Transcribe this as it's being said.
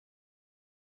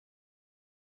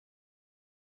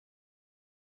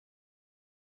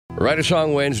Write a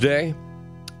Song Wednesday.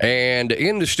 And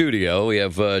in the studio, we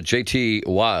have JT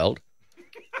Wild.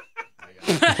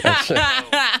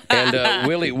 And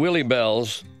Willie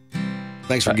Bells.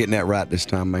 Thanks for getting that right this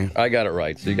time, man. I got it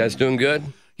right. So you guys doing good?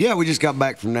 Yeah, we just got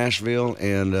back from Nashville,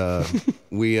 and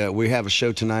we have a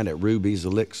show tonight at Ruby's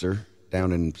Elixir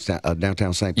down in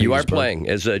downtown St. Petersburg. You are playing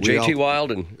as JT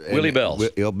Wild and Willie Bells.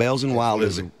 Bells and Wild.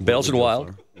 Bells and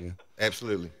Wild? Yeah.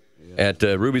 Absolutely. At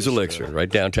Ruby's Elixir, right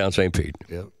downtown St. Pete.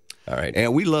 Yep. All right.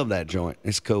 And we love that joint.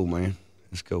 It's cool, man.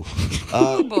 It's cool.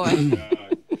 Oh, boy.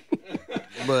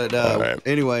 But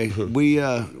anyway, we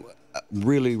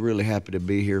really, really happy to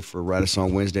be here for Write a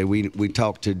Song Wednesday. We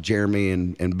talked to Jeremy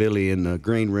and Billy in the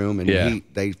green room, and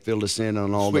they filled us in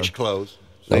on all Switch clothes.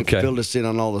 They filled us in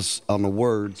on on the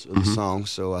words of the song,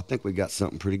 so I think we got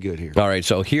something pretty good here. All right,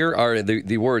 so here are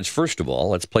the words. First of all,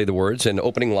 let's play the words. And the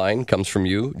opening line comes from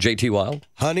you, JT Wild.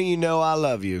 Honey, you know I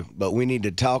love you, but we need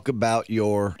to talk about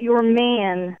your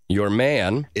man. Your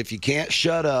man. If you can't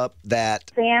shut up,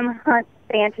 that Sam Hunt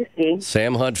fantasy.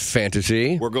 Sam Hunt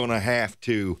fantasy. We're going to have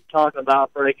to talk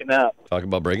about breaking up. Talk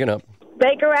about breaking up.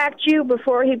 Baker act you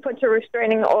before he puts a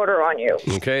restraining order on you.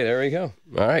 Okay, there we go.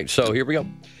 All right, so here we go.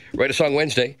 Write a Song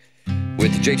Wednesday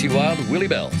with JT Wild, Willie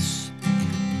Bells.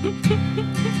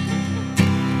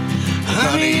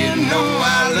 Honey, you know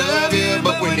I love you,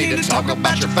 but we need to talk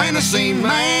about your fantasy,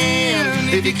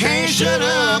 man. If you can't shut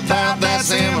up about that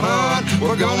Sam Hunt,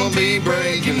 we're gonna be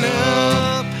breaking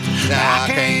up. Now, I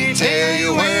can't tell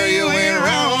you where you went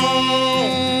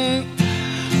wrong,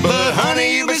 but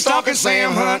honey, you've been stalking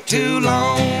Sam Hunt too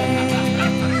long.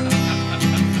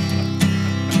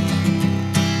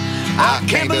 I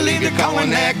can't believe you're calling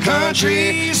that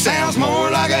country. Sounds more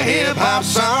like a hip-hop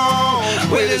song.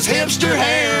 With his hipster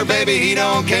hair, baby, he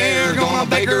don't care. Gonna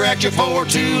Baker act you for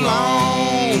too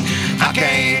long. I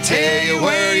can't tell you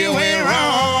where you went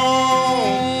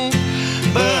wrong,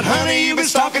 but honey, you've been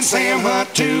stalking Sam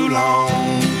Hunt too long.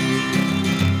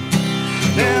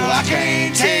 Now I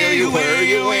can't tell you where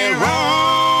you went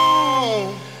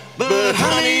wrong, but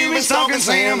honey, you've been stalking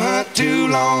Sam Hunt too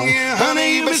long. Yeah,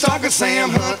 honey, you've been stalking Sam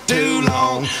Hunt too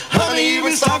long. Honey, you've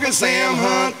been stalking Sam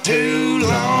Hunt too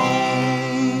long.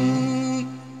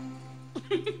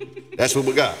 That's what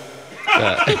we got.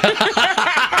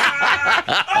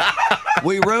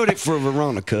 we wrote it for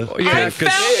Veronica. Yeah, I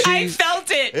felt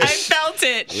it. I felt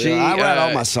it. I write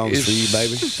all my songs for you,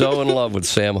 baby. So in love with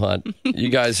Sam Hunt. You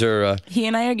guys are He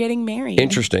and I are getting married.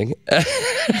 interesting.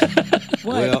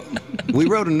 Well, we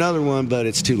wrote another one, but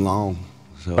it's too long.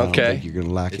 So I don't think you're going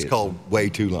to like it. It's called Way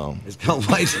Too Long. It's called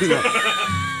Way Too Long.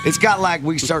 It's got like,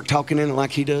 we start talking in it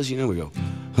like he does, you know, we go,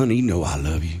 honey, you know I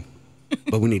love you,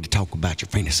 but we need to talk about your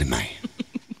fantasy man.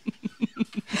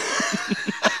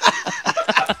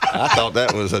 I thought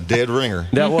that was a dead ringer.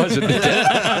 That was a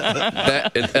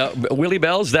Willie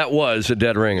Bells, that was a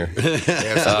dead ringer.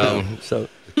 So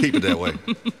keep it that way.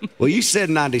 Well, you said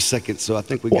 90 seconds, so I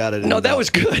think we got it. No, that was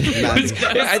good. I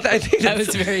think That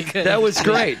was very good. That was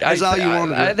great. That's all you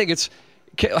wanted. I think it's.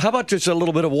 How about just a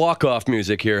little bit of walk-off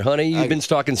music here? Honey, you've been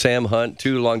stalking Sam Hunt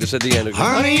too long. Just at the end of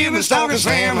Honey, you've been stalking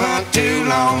Sam Hunt too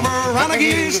long. Veronica,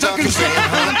 you've been stalking Sam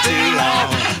Hunt too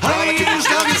long. Honey, you've been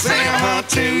stalking Sam Hunt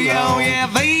too long. Yeah,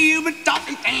 baby, you've been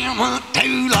stalking Sam Hunt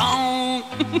too long.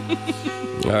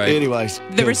 All right. Anyways.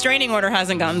 The restraining order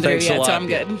hasn't gone through yet, so I'm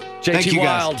good. JT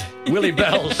Wild, Willie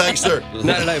Bells. Thanks, sir.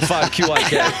 99.5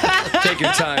 QIK. Take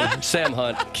your time. Sam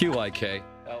Hunt, QIK.